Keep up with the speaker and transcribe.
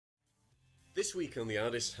This week on The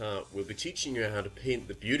Artist's Heart, we'll be teaching you how to paint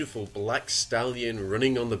the beautiful black stallion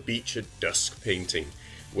running on the beach at dusk painting.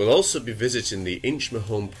 We'll also be visiting the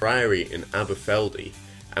Inchmahome priory in Aberfeldy,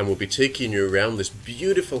 and we'll be taking you around this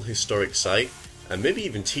beautiful historic site, and maybe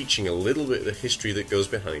even teaching a little bit of the history that goes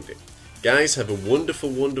behind it. Guys, have a wonderful,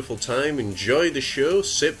 wonderful time, enjoy the show,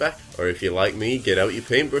 sit back, or if you're like me, get out your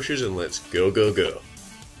paintbrushes and let's go, go, go.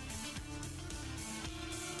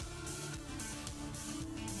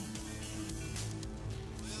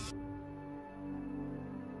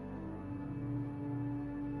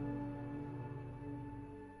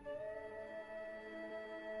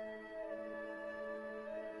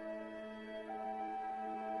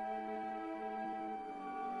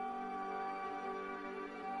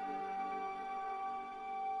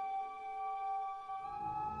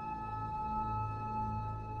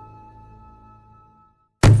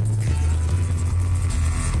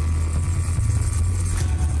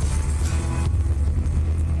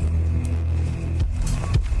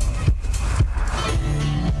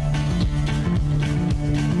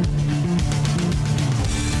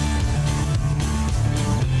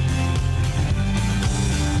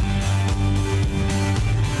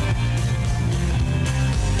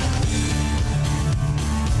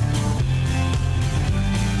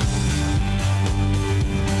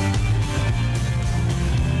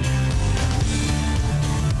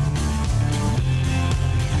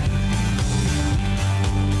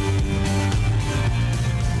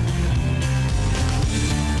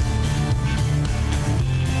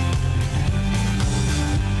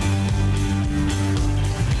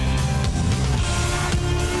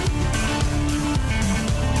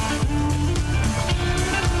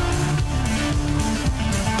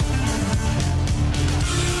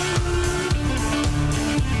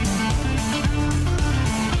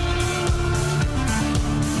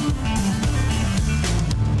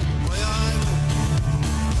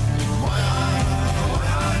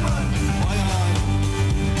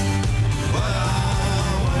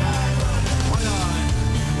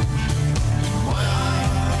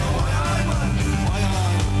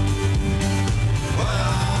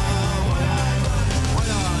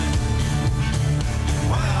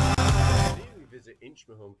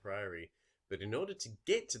 Inchmahome Priory, but in order to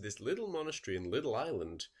get to this little monastery and little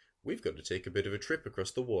island, we've got to take a bit of a trip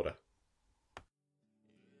across the water.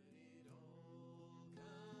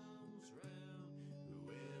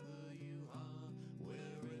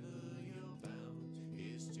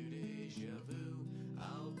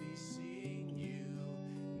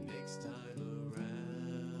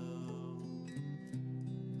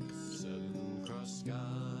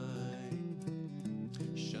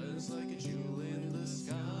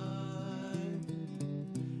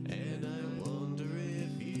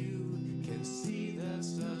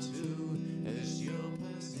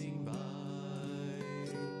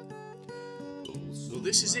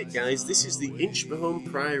 This is it, guys. This is the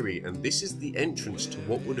Inchmahome Priory, and this is the entrance to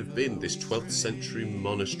what would have been this 12th century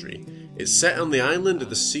monastery. It's set on the island of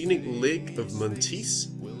the scenic Lake of Monteith.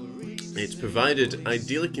 It's provided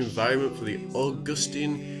idyllic environment for the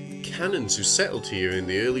Augustine canons who settled here in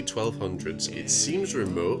the early 1200s. It seems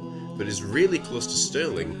remote, but is really close to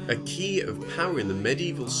Stirling, a key of power in the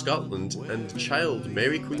medieval Scotland, and the child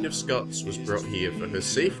Mary Queen of Scots was brought here for her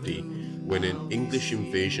safety when an English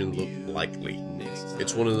invasion looked likely.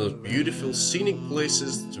 It's one of those beautiful scenic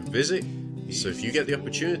places to visit, so if you get the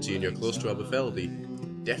opportunity and you're close to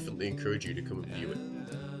Aberfeldy, definitely encourage you to come and view it.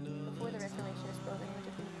 Before the Reformation, this building would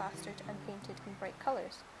have been plastered and painted in bright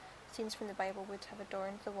colours. Scenes from the Bible would have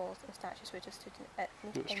adorned the walls, and statues would have stood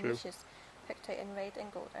in niches picked out in red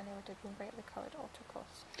and gold, and they would have been brightly coloured altar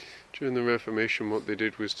cloths. During the Reformation, what they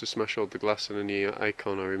did was to smash all the glass in any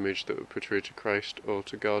icon or image that would portray to Christ or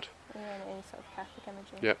to God. Yeah, and any sort of Catholic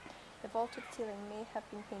imagery. Yep. The vaulted ceiling may have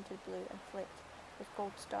been painted blue and flicked with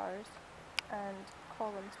gold stars, and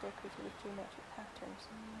columns decorated with geometric patterns.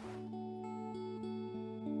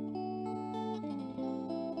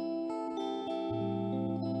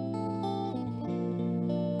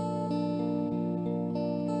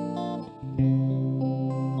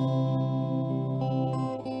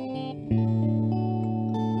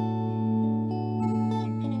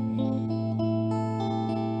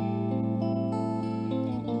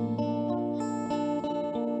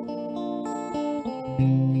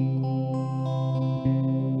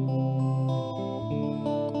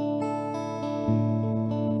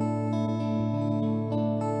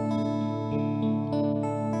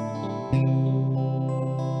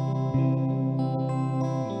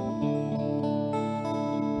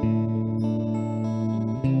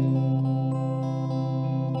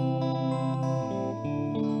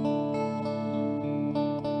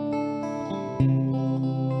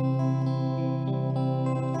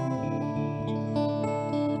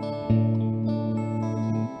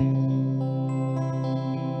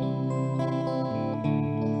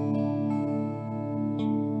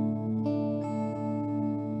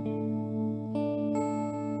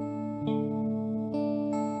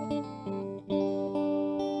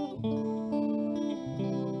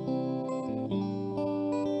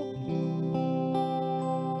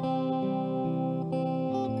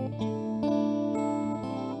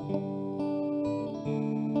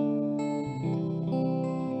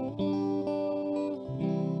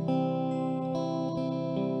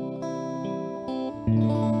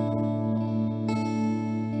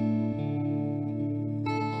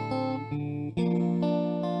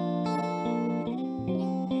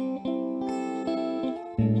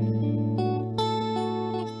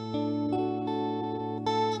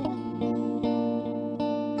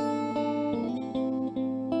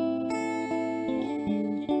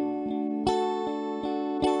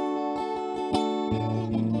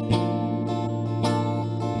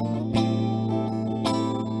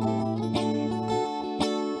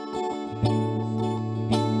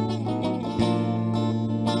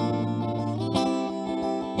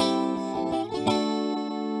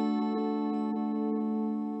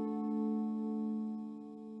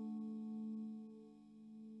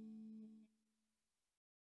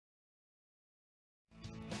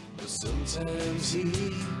 Sometimes he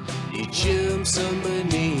jumps on my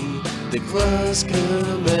knee. The claws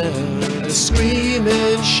come out, I scream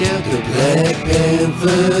and shout. The Black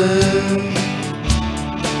Panther,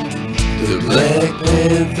 the Black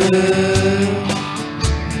Panther.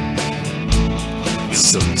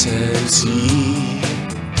 Sometimes he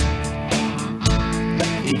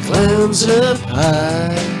climbs up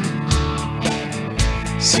high,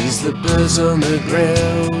 sees the birds on the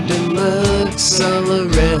ground and looks all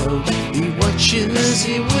around. He watches,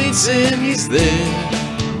 he waits, and he's there.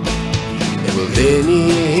 And well, then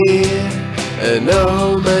he hears an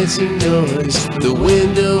almighty noise. The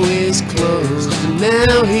window is closed, and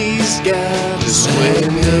now he's got to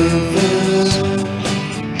swing over.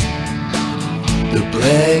 The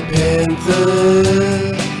Black Panther,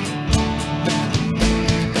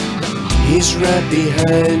 he's right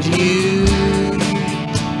behind you.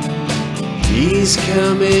 He's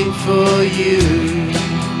coming for you.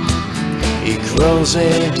 He crawls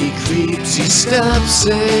and he creeps, he stops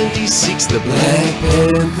and he seeks. The Black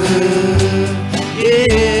Panther,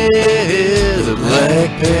 yeah, the Black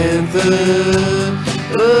Panther.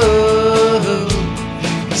 Oh,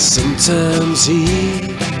 sometimes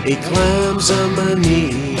he climbs on my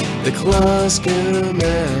knee. The claws come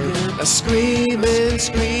out, I scream and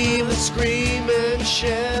scream and scream and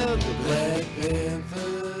shout. The Black Panther.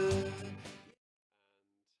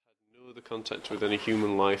 Contact with any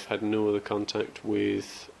human life, had no other contact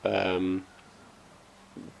with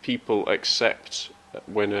people except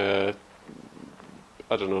when I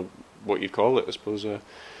don't know what you'd call it, I suppose a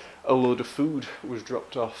load of food was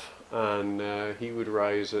dropped off, and he would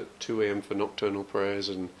rise at 2 AM for nocturnal prayers,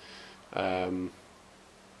 and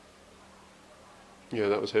yeah,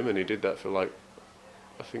 that was him, and he did that for like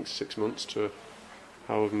I think 6 months to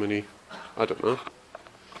however many, I don't know.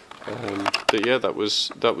 But yeah, that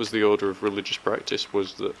was the order of religious practice,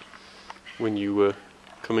 was that when you were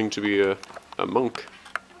coming to be a monk,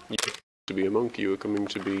 you were coming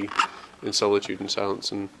to be in solitude and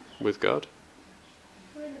silence and with God.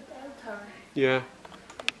 We're in the bell tower. Yeah,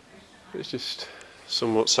 it's just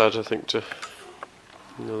somewhat sad, I think, to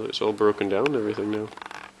know that it's all broken down and everything now.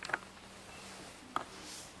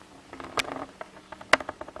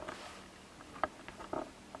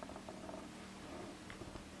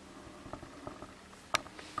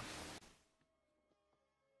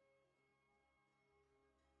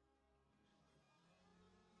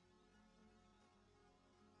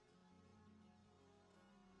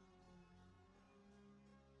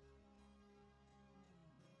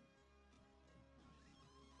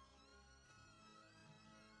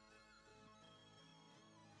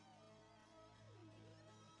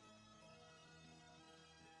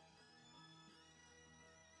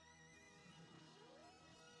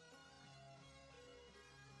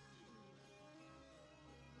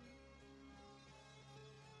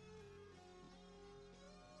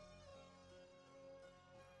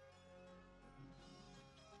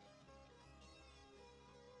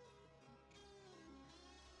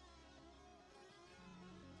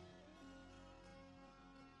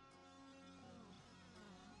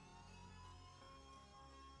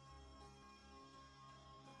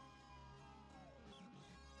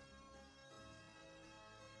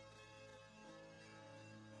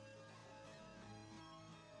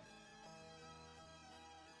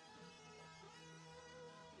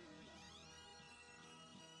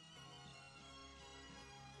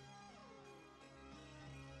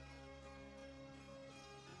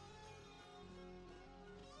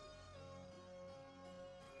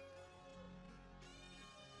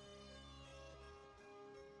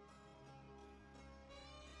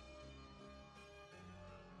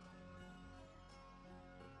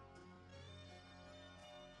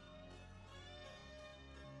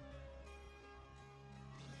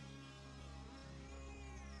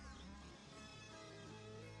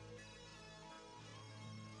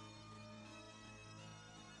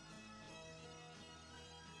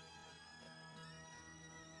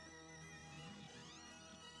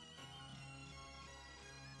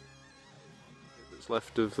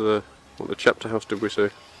 Left of the chapter house, did we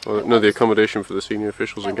say? Or, no, the accommodation for the senior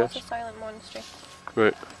officials and guests. It was a silent monastery.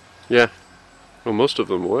 Right. Yeah. Well, most of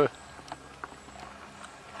them were.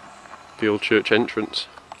 The old church entrance.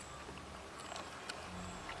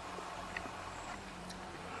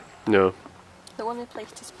 No. The only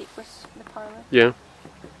place to speak was the parlour. Yeah.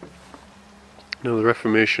 No, the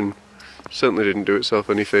Reformation certainly didn't do itself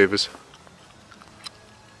any favours.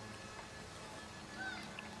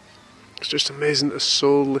 It's just amazing there's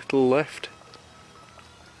so little left.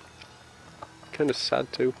 Kind of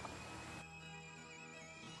sad too.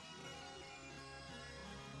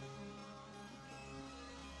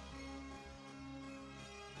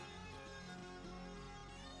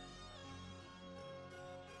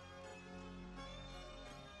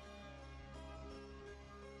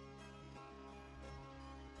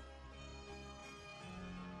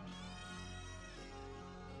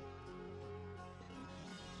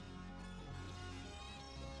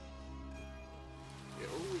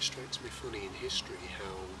 always strikes me funny in history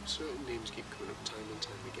how certain names keep coming up time and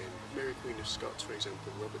time again. Mary Queen of Scots, for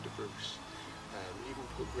example, Robert de Bruce, even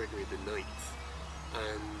Pope Gregory the IX.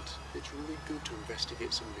 And it's really good to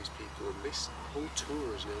investigate some of these people, and this whole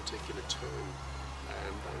tour is now taking a turn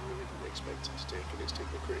that I really didn't expect it to take, and it's taken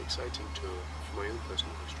a pretty exciting tour for my own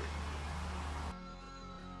personal history.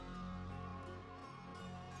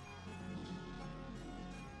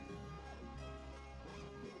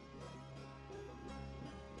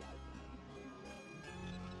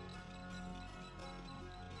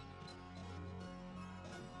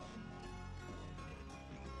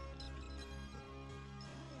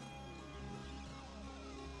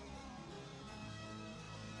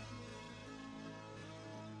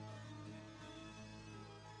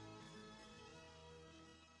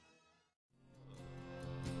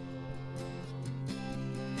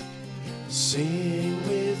 Sing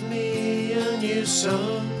with me a new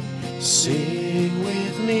song, sing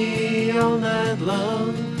with me all night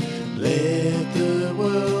long. Let the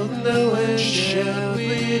world know and shout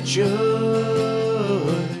with joy.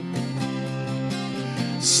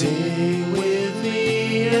 Sing with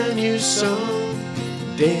me a new song,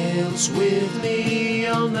 dance with me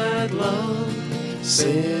all night long.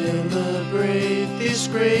 Celebrate this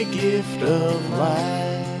great gift of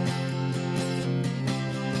life.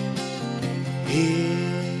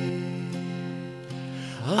 Here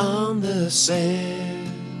on the sand,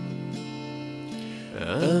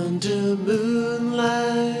 under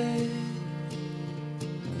moonlight,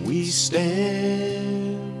 we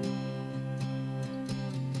stand.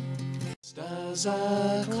 Stars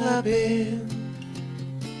are clapping,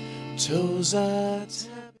 toes are tapping.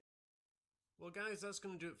 Well guys, that's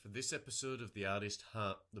going to do it for this episode of The Artist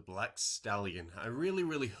Heart, The Black Stallion. I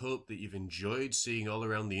really hope that you've enjoyed seeing all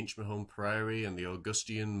around the Inchmahome Priory and the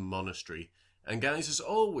Augustinian Monastery. And guys, as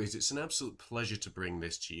always, it's an absolute pleasure to bring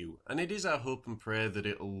this to you. And it is our hope and prayer that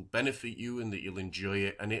it'll benefit you and that you'll enjoy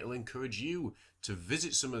it, and it'll encourage you to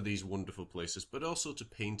visit some of these wonderful places, but also to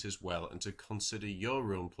paint as well and to consider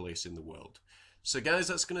your own place in the world. So guys,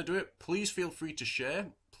 that's going to do it. Please feel free to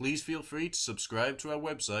share. Please feel free to subscribe to our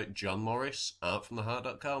website,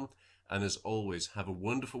 johnmorrisartfromtheheart.com. And as always, have a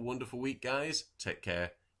wonderful week, guys. Take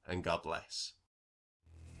care, and God bless.